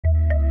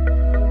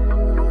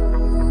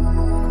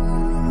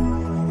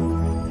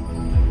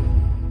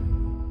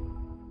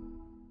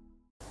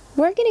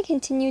We're going to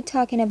continue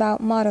talking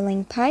about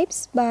modeling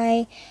pipes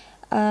by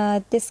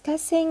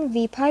discussing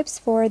the pipes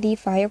for the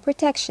fire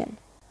protection.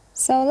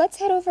 So let's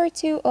head over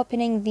to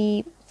opening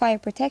the fire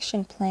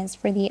protection plans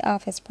for the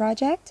office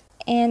project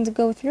and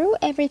go through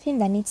everything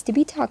that needs to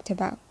be talked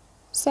about.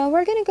 So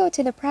we're going to go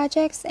to the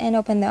projects and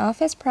open the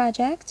office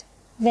project,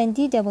 then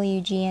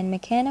DWG and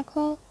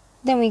mechanical,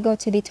 then we go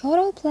to the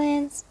total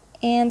plans,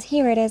 and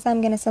here it is. I'm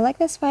going to select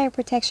this fire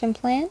protection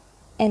plan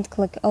and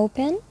click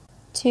open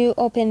to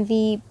open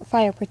the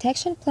fire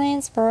protection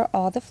plans for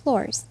all the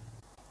floors.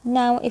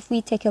 Now if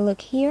we take a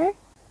look here,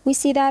 we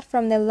see that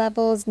from the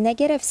levels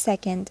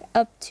 -2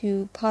 up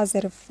to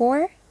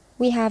 +4,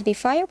 we have the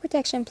fire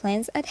protection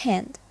plans at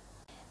hand.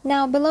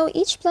 Now below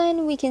each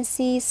plan we can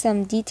see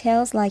some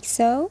details like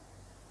so.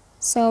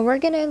 So we're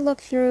going to look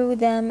through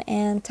them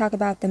and talk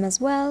about them as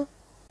well.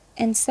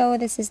 And so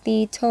this is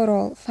the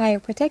total fire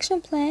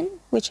protection plan,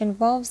 which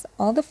involves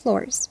all the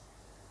floors.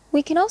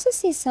 We can also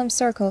see some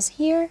circles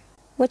here,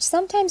 which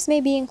sometimes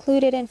may be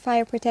included in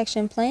fire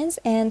protection plans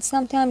and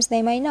sometimes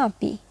they might not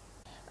be.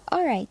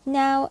 Alright,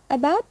 now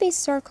about these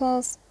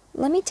circles,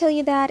 let me tell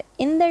you that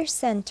in their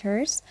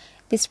centers,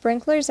 the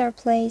sprinklers are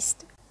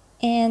placed,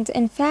 and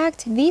in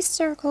fact, these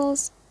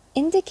circles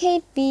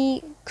indicate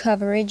the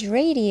coverage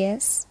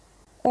radius,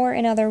 or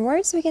in other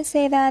words, we can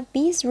say that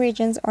these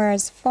regions are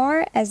as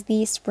far as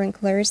the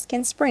sprinklers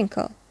can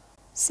sprinkle.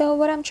 So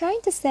what I'm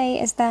trying to say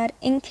is that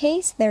in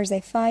case there's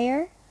a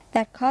fire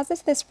that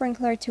causes the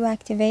sprinkler to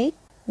activate,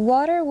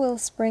 water will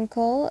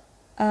sprinkle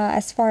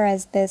as far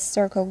as this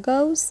circle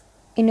goes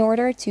in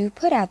order to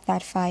put out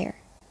that fire.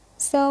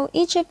 So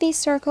each of these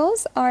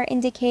circles are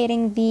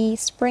indicating the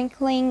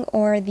sprinkling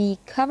or the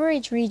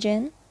coverage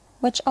region,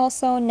 which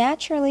also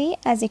naturally,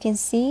 as you can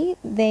see,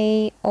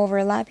 they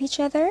overlap each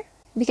other.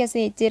 Because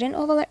they didn't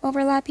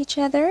overlap each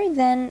other,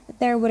 then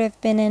there would have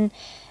been an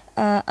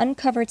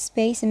uncovered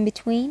space in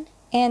between.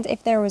 And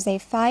if there was a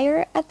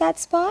fire at that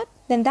spot,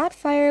 then that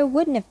fire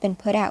wouldn't have been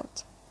put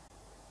out.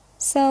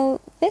 So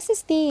this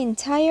is the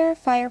entire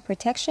fire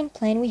protection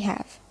plan we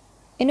have.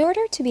 In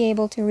order to be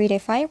able to read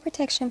a fire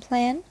protection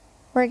plan,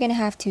 we're going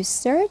to have to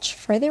search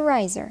for the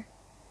riser.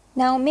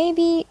 Now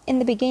maybe in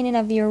the beginning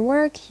of your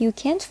work you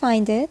can't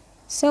find it,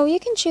 so you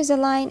can choose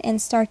a line and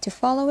start to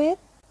follow it.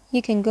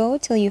 You can go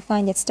till you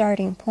find its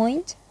starting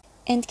point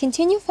and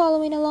continue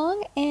following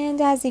along, and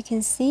as you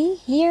can see,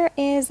 here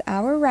is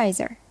our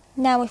riser.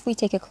 Now if we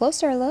take a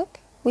closer look,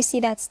 we see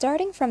that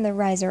starting from the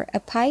riser,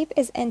 a pipe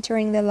is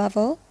entering the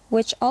level,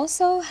 which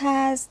also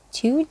has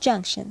 2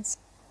 junctions.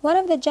 One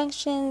of the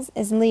junctions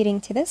is leading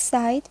to this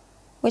side,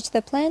 which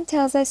the plan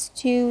tells us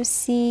to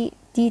see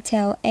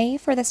detail A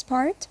for this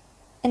part,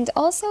 and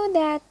also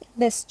that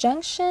this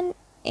junction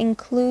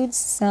includes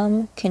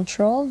some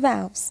control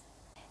valves.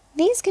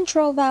 These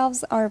control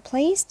valves are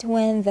placed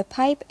when the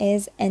pipe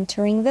is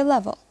entering the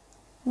level.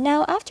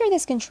 Now after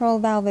this control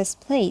valve is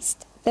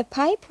placed, the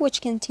pipe which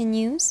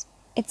continues,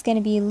 it's going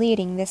to be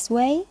leading this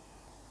way,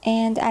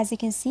 and as you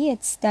can see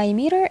its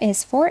diameter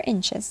is 4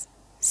 inches.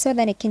 So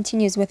then it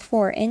continues with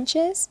 4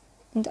 inches,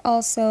 and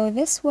also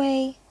this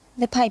way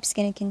the pipe's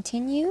going to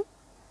continue,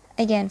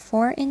 again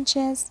 4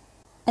 inches,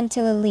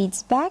 until it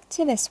leads back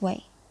to this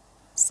way.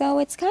 So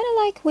it's kind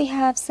of like we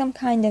have some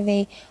kind of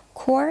a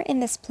core in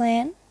this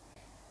plan,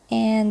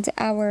 and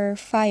our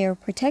fire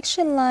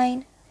protection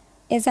line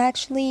is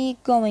actually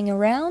going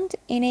around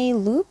in a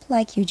loop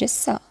like you just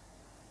saw.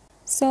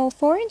 So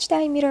 4-inch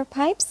diameter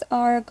pipes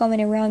are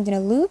going around in a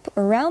loop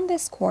around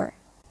this core.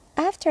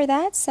 After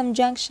that, some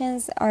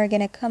junctions are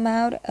going to come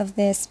out of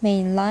this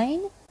main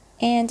line,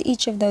 and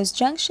each of those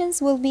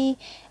junctions will be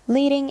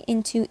leading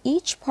into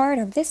each part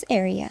of this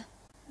area.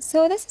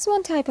 So this is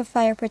one type of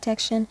fire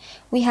protection.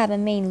 We have a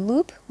main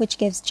loop which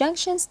gives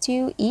junctions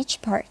to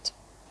each part.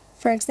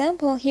 For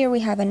example, here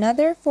we have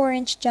another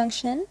 4-inch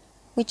junction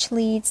which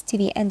leads to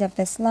the end of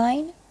this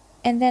line,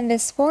 and then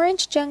this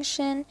 4-inch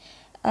junction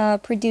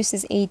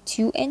produces a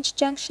 2-inch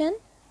junction,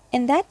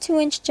 and that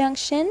 2-inch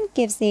junction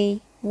gives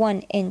a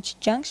 1-inch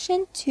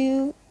junction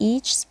to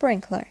each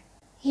sprinkler.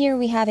 Here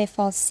we have a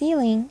false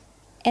ceiling,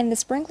 and the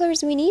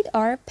sprinklers we need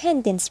are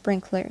pendant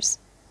sprinklers.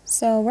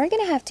 So we're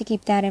going to have to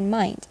keep that in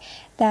mind,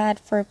 that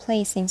for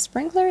placing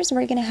sprinklers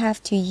we're going to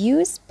have to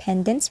use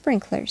pendant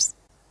sprinklers.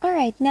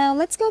 Alright, now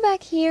let's go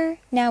back here.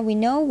 Now we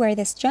know where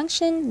this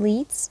junction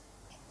leads.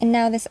 And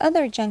now this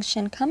other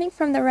junction coming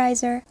from the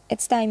riser,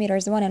 its diameter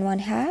is 1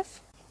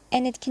 1/2.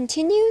 And it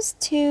continues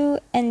to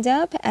end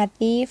up at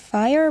the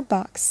fire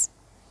box.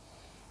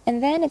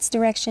 And then its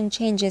direction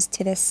changes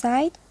to this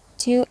side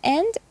to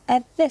end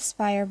at this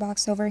fire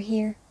box over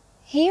here.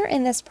 Here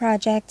in this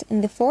project,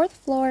 in the 4th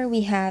floor,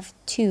 we have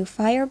 2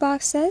 fire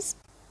boxes,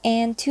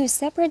 and 2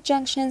 separate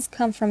junctions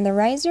come from the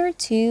riser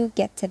to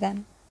get to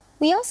them.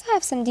 We also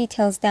have some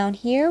details down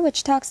here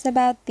which talks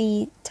about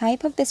the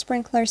type of the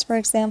sprinklers, for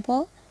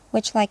example,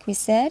 which like we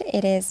said,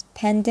 it is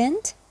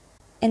pendant.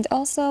 And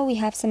also we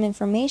have some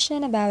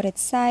information about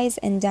its size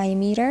and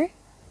diameter.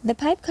 The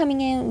pipe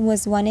coming in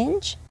was 1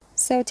 inch,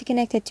 so to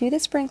connect it to the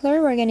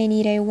sprinkler, we're going to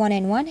need a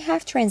 1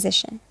 1/2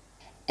 transition.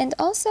 And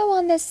also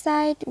on this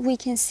side, we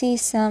can see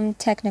some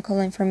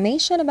technical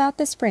information about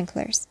the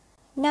sprinklers.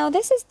 Now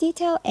this is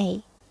detail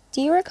A.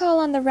 Do you recall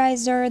on the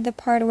riser the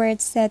part where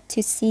it's set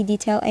to see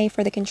detail A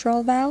for the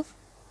control valve?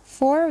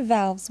 4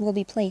 valves will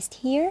be placed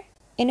here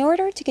in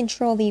order to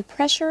control the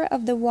pressure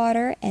of the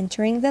water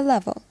entering the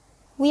level.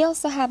 We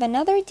also have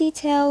another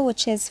detail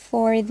which is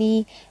for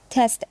the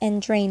test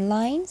and drain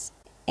lines.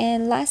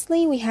 And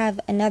lastly, we have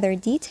another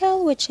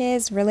detail which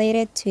is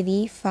related to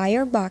the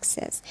fire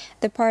boxes,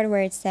 the part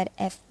where it's set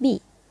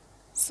FB.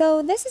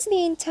 So this is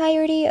the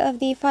entirety of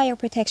the fire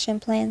protection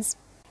plans.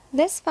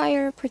 This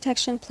fire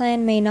protection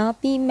plan may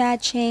not be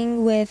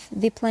matching with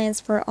the plans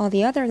for all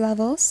the other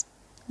levels.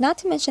 Not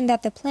to mention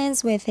that the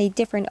plans with a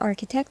different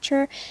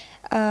architecture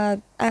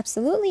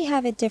absolutely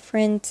have a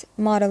different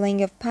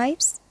modeling of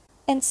pipes.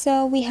 And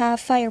so we have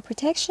fire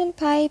protection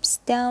pipes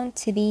down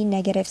to the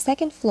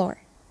 -2nd floor.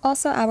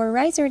 Also, our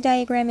riser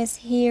diagram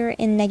is here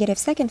in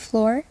 -2nd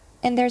floor,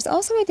 and there's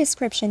also a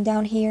description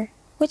down here,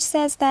 which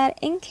says that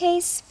in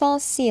case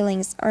false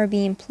ceilings are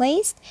being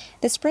placed,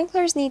 the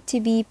sprinklers need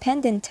to be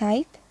pendant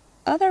type.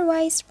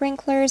 Otherwise,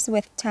 sprinklers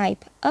with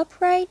type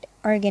upright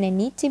are going to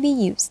need to be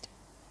used.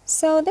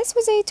 So this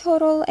was a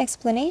total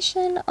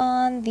explanation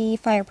on the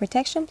fire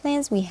protection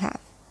plans we have.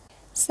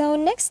 So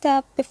next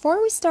up, before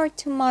we start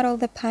to model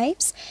the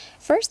pipes,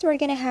 first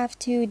we're going to have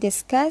to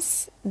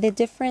discuss the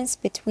difference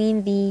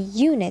between the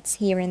units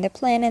here in the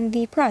plan and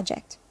the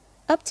project.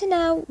 Up to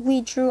now, we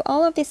drew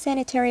all of the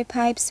sanitary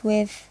pipes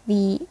with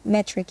the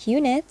metric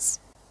units,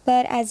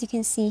 but as you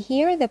can see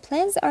here, the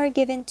plans are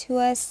given to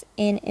us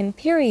in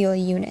imperial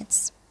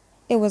units.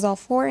 It was all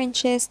 4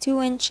 inches,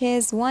 2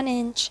 inches, 1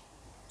 inch.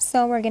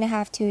 So we're going to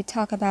have to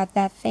talk about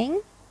that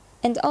thing,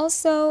 and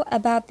also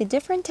about the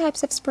different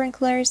types of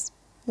sprinklers,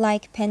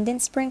 like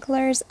pendant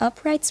sprinklers,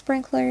 upright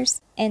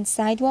sprinklers, and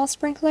sidewall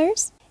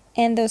sprinklers,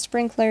 and those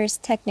sprinklers'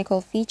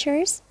 technical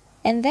features,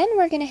 and then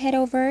we're going to head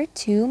over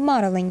to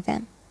modeling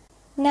them.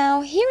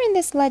 Now, here in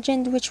this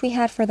legend which we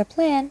had for the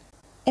plan,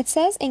 it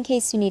says in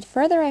case you need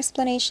further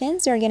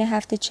explanations, you're going to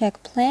have to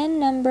check plan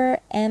number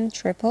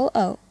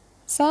M000.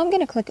 So I'm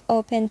going to click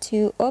open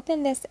to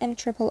open this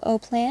M000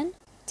 plan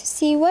to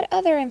see what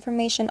other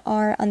information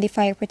are on the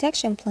fire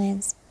protection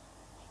plans.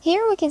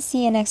 Here we can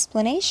see an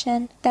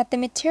explanation that the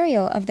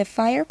material of the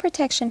fire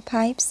protection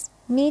pipes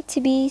need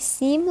to be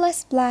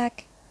seamless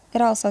black.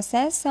 It also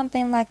says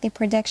something like the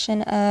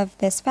production of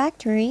this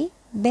factory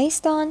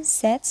based on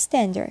set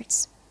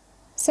standards.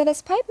 So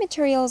this pipe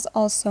material is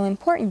also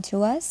important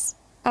to us.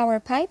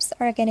 Our pipes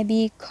are going to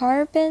be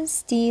carbon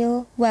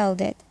steel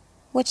welded,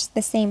 which is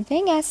the same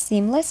thing as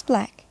seamless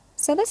black.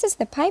 So this is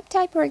the pipe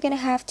type we're going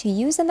to have to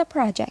use in the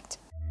project.